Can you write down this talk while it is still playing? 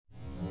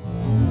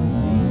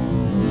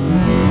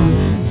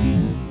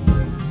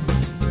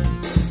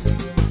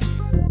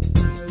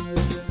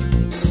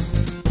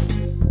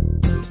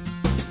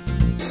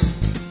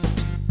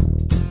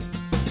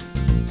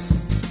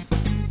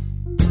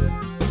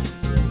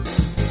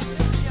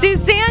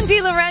Suzanne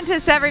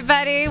Delaurentis,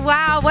 everybody.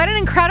 Wow, what an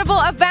incredible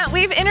event.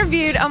 We've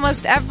interviewed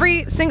almost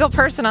every single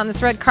person on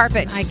this red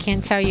carpet. I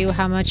can't tell you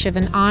how much of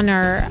an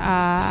honor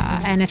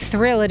and a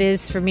thrill it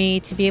is for me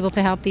to be able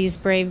to help these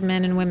brave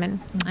men and women.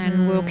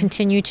 And we'll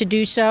continue to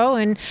do so.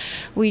 And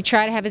we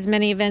try to have as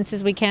many events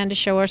as we can to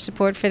show our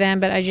support for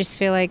them, but I just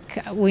feel like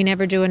we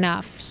never do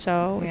enough.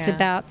 So it's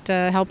about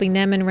helping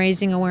them and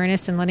raising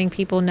awareness and letting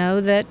people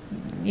know that,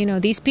 you know,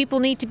 these people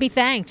need to be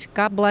thanked.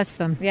 God bless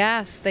them.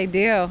 Yes, they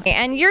do.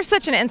 And you're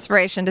such an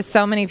inspiration to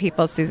so many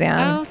people,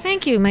 Suzanne. Oh,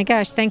 thank you. My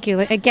gosh, thank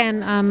you.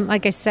 Again,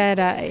 like I said,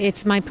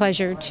 it's my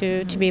pleasure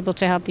to be able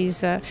to help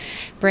these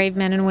brave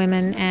men and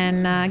women.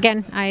 And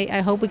again,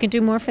 I hope we can do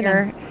more for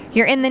them.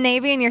 You're in the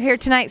Navy and you're here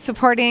tonight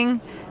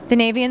supporting the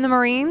Navy and the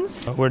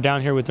Marines? We're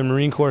down here with the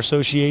Marine Corps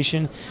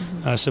Association,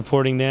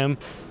 supporting them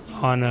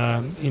on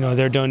you know,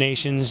 their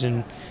donations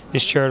and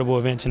this charitable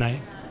event tonight.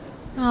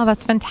 Oh,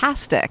 that's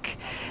fantastic.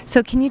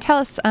 So can you tell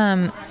us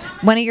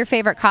one of your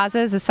favorite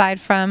causes aside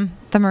from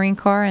the Marine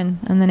Corps and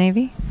the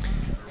Navy?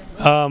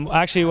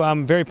 Actually,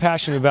 I'm very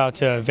passionate about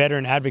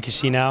veteran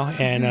advocacy now,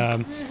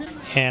 and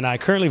I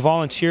currently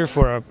volunteer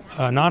for a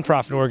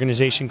nonprofit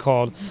organization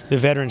called the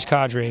Veterans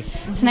Cadre.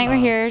 Tonight we're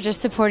here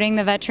just supporting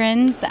the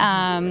veterans,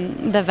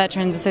 the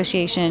Veterans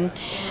Association,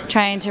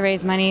 trying to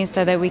raise money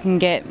so that we can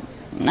get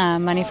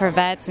money for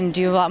vets and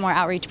do a lot more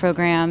outreach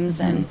programs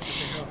and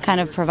kind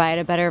of provide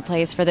a better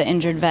place for the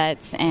injured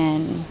vets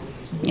and,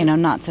 you know,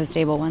 not so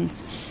stable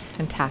ones.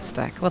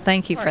 Fantastic. Well,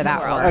 thank you for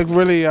that.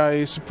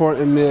 I support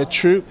in the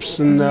troops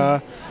and,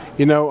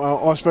 you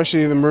know,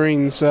 especially the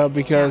Marines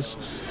because,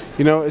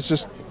 you know, it's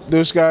just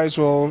those guys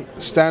will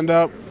stand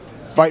up,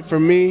 fight for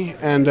me,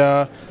 and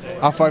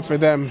I'll fight for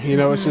them. You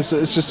know, it's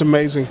just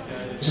amazing.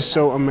 It's just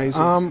so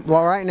amazing.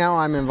 Well, right now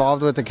I'm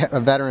involved with the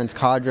Veterans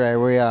Cadre.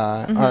 We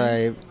are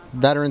a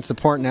veteran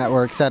support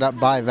network set up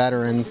by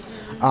veterans,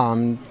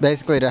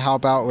 basically to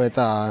help out with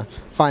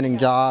finding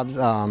jobs,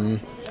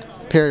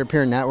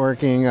 peer-to-peer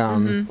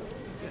networking,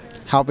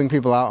 helping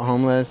people out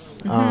homeless,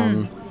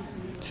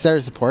 just there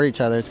to support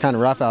each other. It's kind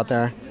of rough out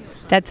there.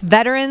 That's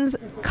Veterans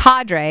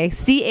Cadre,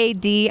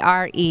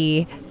 CADRE.org.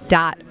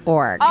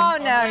 Oh,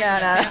 no. Okay.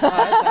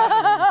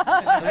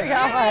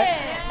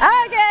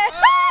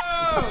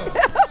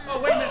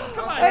 Oh, wait a minute.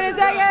 Come on. Wait a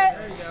second.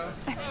 There you go.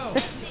 Oh,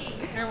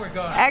 here we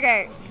go.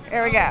 Okay,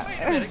 here we go. Wait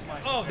a minute.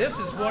 Oh, this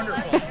is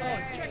wonderful. Oh,